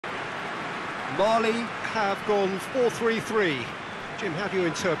Mali have gone 4-3-3. Jim, how do you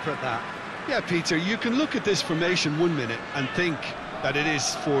interpret that? Yeah, Peter, you can look at this formation 1 minute and think that it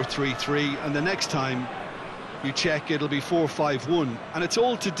is 4-3-3, and the next time you check it'll be 4-5-1, and it's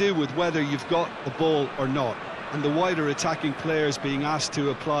all to do with whether you've got the ball or not, and the wider attacking players being asked to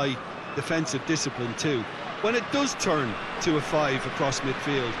apply defensive discipline too. When it does turn to a 5 across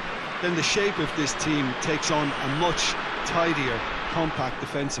midfield, then the shape of this team takes on a much tidier, compact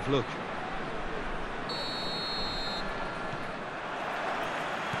defensive look.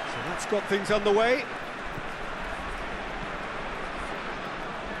 So that's got things underway.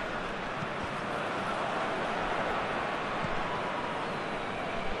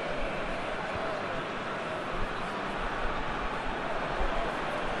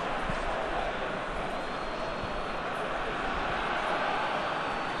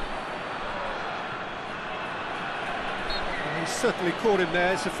 He's certainly caught him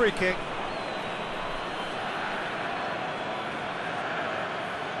there. It's a free kick.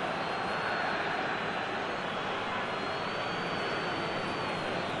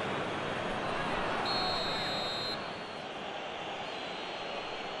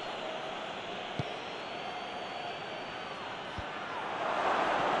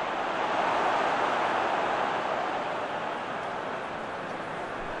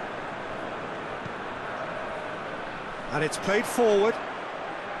 And it's played forward.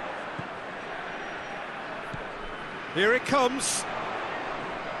 Here it comes.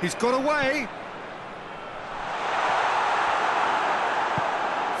 He's got away.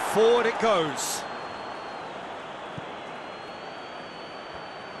 Forward it goes.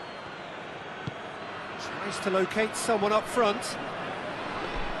 Tries to locate someone up front.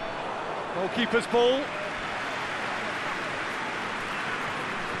 Goalkeeper's ball.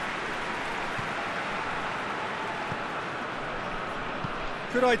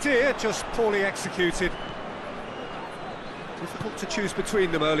 Good idea, just poorly executed. Difficult to choose between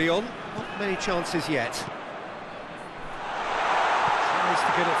them early on. Not many chances yet. Tries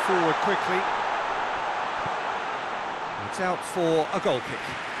to get it forward quickly. It's out for a goal kick.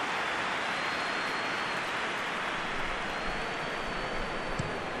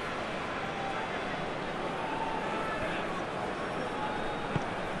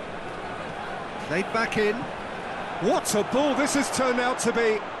 Played back in. What a ball this has turned out to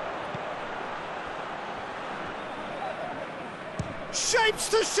be. Shapes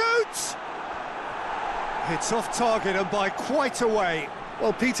to shoot! It's off target and by quite a way.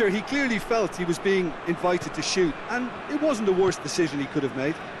 Well, Peter, he clearly felt he was being invited to shoot, and it wasn't the worst decision he could have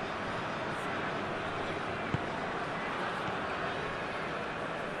made.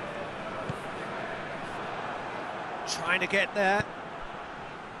 Trying to get there.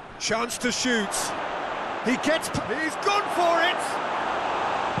 Chance to shoot. He's gone for it!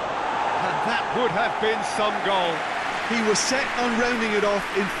 And that would have been some goal. He was set on rounding it off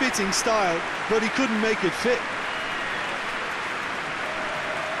in fitting style, but he couldn't make it fit.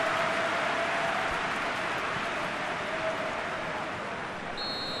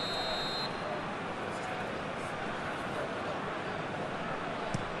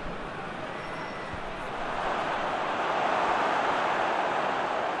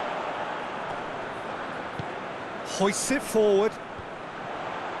 Hoists it forward.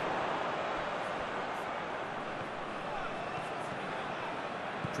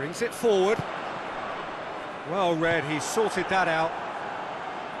 Brings it forward. Well read, he sorted that out.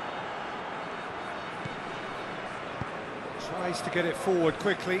 Tries to get it forward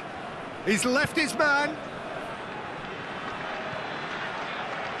quickly. He's left his man.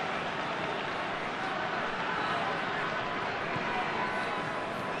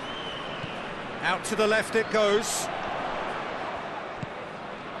 Out to the left it goes.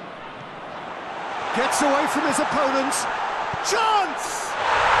 Gets away from his opponent. Chance!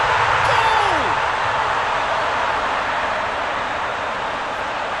 Goal!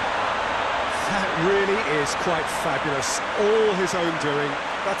 That really is quite fabulous. All his own doing.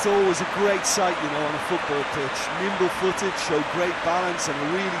 That's always a great sight, you know, on a football pitch. Nimble-footed, showed great balance and a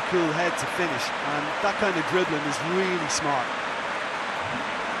really cool head to finish. And that kind of dribbling is really smart.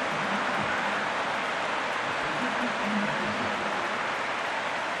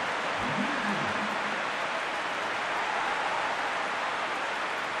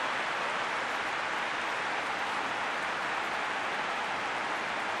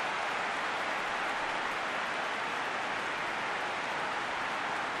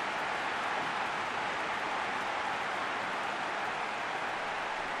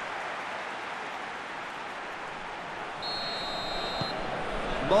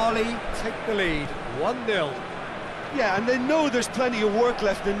 Mali take the lead, 1-0. Yeah, and they know there's plenty of work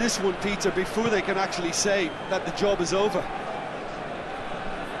left in this one, Peter, before they can actually say that the job is over.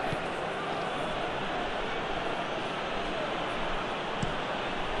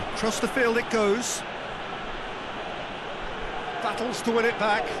 Across the field it goes. Battles to win it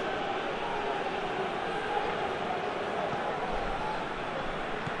back.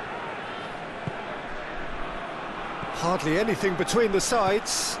 Hardly anything between the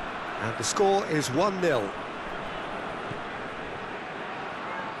sides, and the score is 1-0.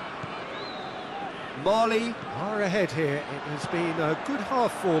 Mali are ahead here. It has been a good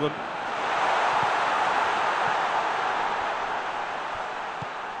half for them.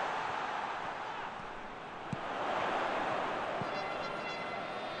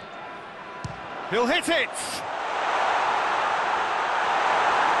 He'll hit it!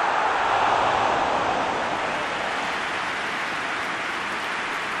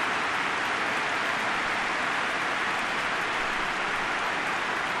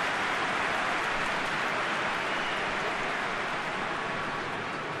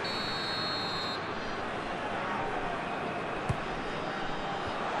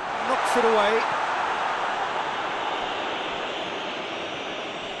 Knocks it away.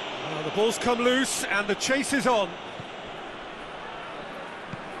 The ball's come loose and the chase is on.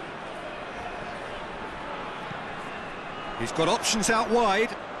 He's got options out wide.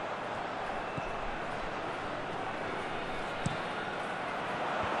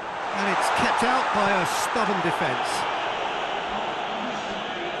 And it's kept out by a stubborn defence.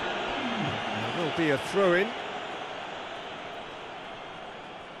 There will be a throw-in.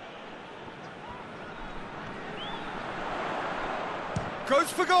 Goes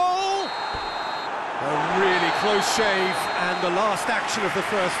for goal! A really close shave, and the last action of the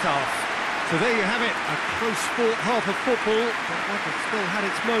first half. So there you have it, a close-fought half of football, but one that still had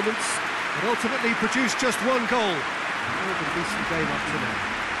its moments, and ultimately produced just one goal. More than a decent game up to now.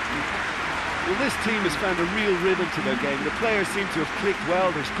 Well, this team has found a real rhythm to their game. The players seem to have clicked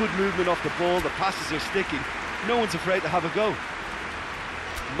well, there's good movement off the ball, the passes are sticking. No one's afraid to have a go.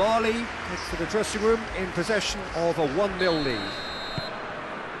 Mali heads to the dressing room in possession of a 1-0 lead.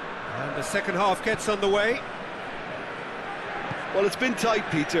 And the second half gets underway. Well, it's been tight,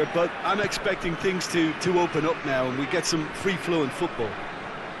 Peter, but I'm expecting things to open up now and we get some free-flowing football.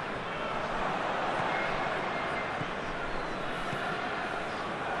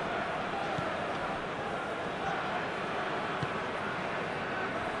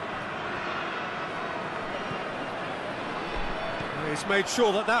 He's made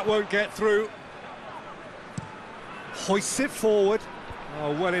sure that that won't get through. Hoists it forward.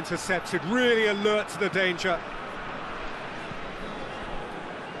 Oh, well intercepted, really alert to the danger.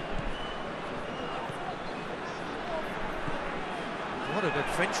 What an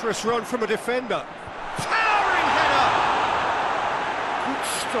adventurous run from a defender. Towering header! Good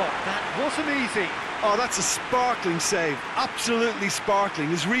stop, that wasn't easy. Oh, that's a sparkling save, absolutely sparkling.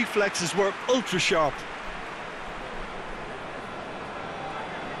 His reflexes were ultra-sharp.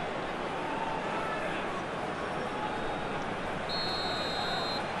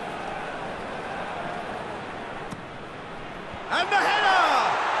 And the header!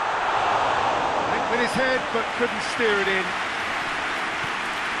 Went with his head, but couldn't steer it in.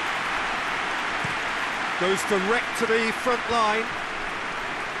 Goes direct to the front line.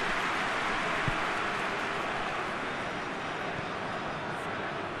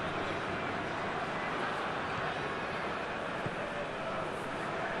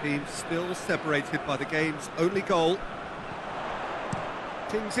 Team still separated by the game's only goal.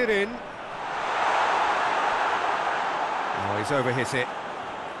 Tings it in. Oh, he's overhit it.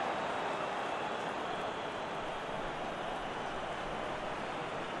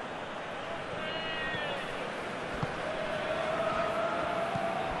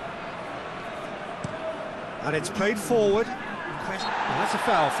 And it's played forward. Oh, that's a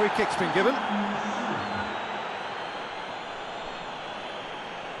foul. Free kick's been given.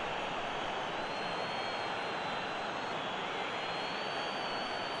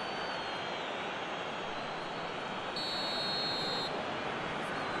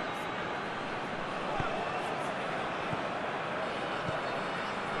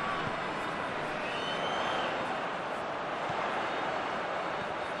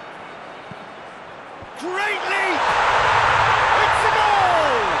 Great leap! It's a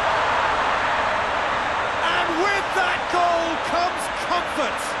goal! And with that goal comes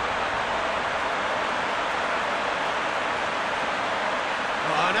comfort.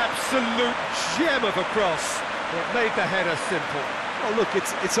 Oh, an absolute gem of a cross. It made the header simple. Oh, look,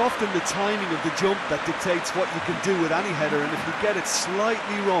 it's often the timing of the jump that dictates what you can do with any header, and if you get it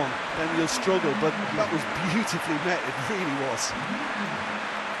slightly wrong, then you'll struggle, but that was beautifully met, it really was.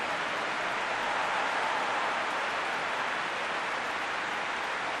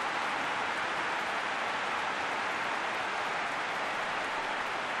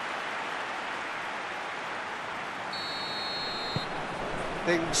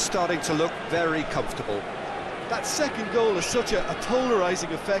 Things starting to look very comfortable. That second goal has such a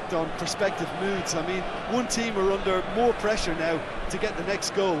polarising effect on prospective moods. I mean, one team are under more pressure now to get the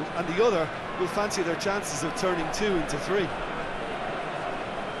next goal, and the other will fancy their chances of turning 2 into 3.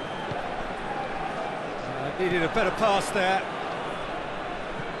 Needed a better pass there.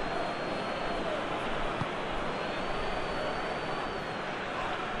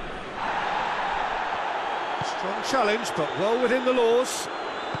 Strong challenge, but well within the laws.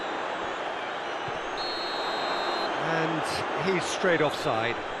 And he's straight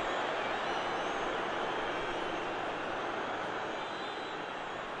offside.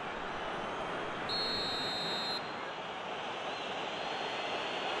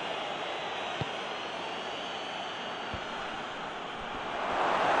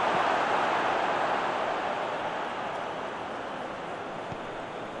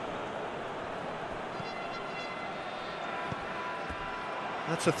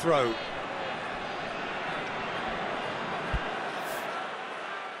 That's a throw.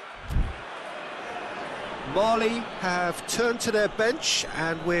 Mali have turned to their bench,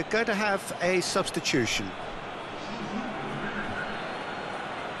 and we're going to have a substitution.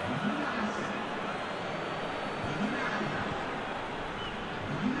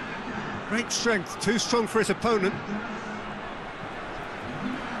 Great strength, too strong for his opponent.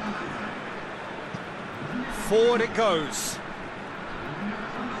 Forward it goes.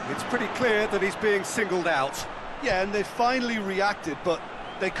 It's pretty clear that he's being singled out. Yeah, and they finally reacted, but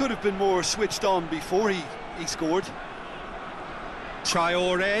they could have been more switched on before he scored.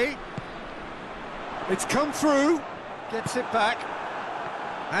 Tauro. It's come through. Gets it back.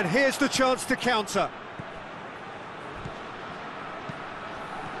 And here's the chance to counter.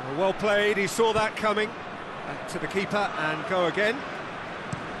 Well played, he saw that coming. Back to the keeper and go again.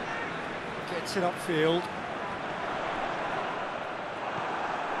 Gets it upfield.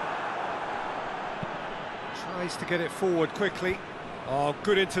 Tries to get it forward quickly. Oh,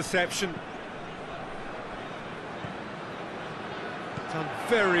 good interception. Done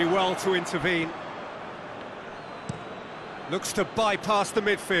very well to intervene. Looks to bypass the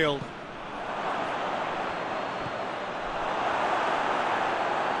midfield.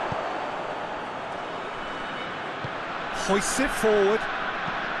 Hoists it forward.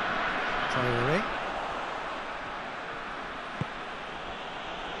 Tauro.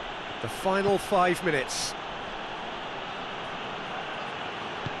 The final 5 minutes.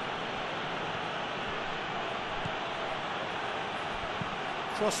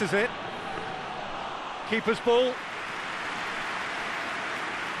 Crosses it. Keeper's ball.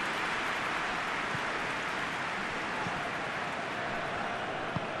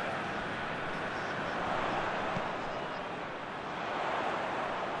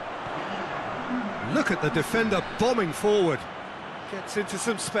 Look at the defender bombing forward. Gets into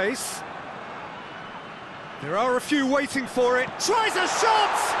some space. There are a few waiting for it. Tries a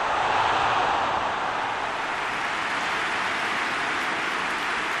shot!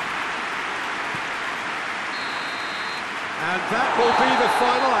 And that will be the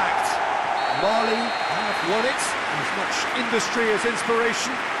final act. Mali have won it. As much industry as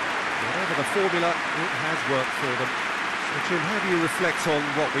inspiration. Whatever the formula, it has worked for them. So, Jim, how do you reflect on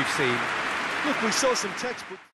what we've seen? Look, we saw some textbook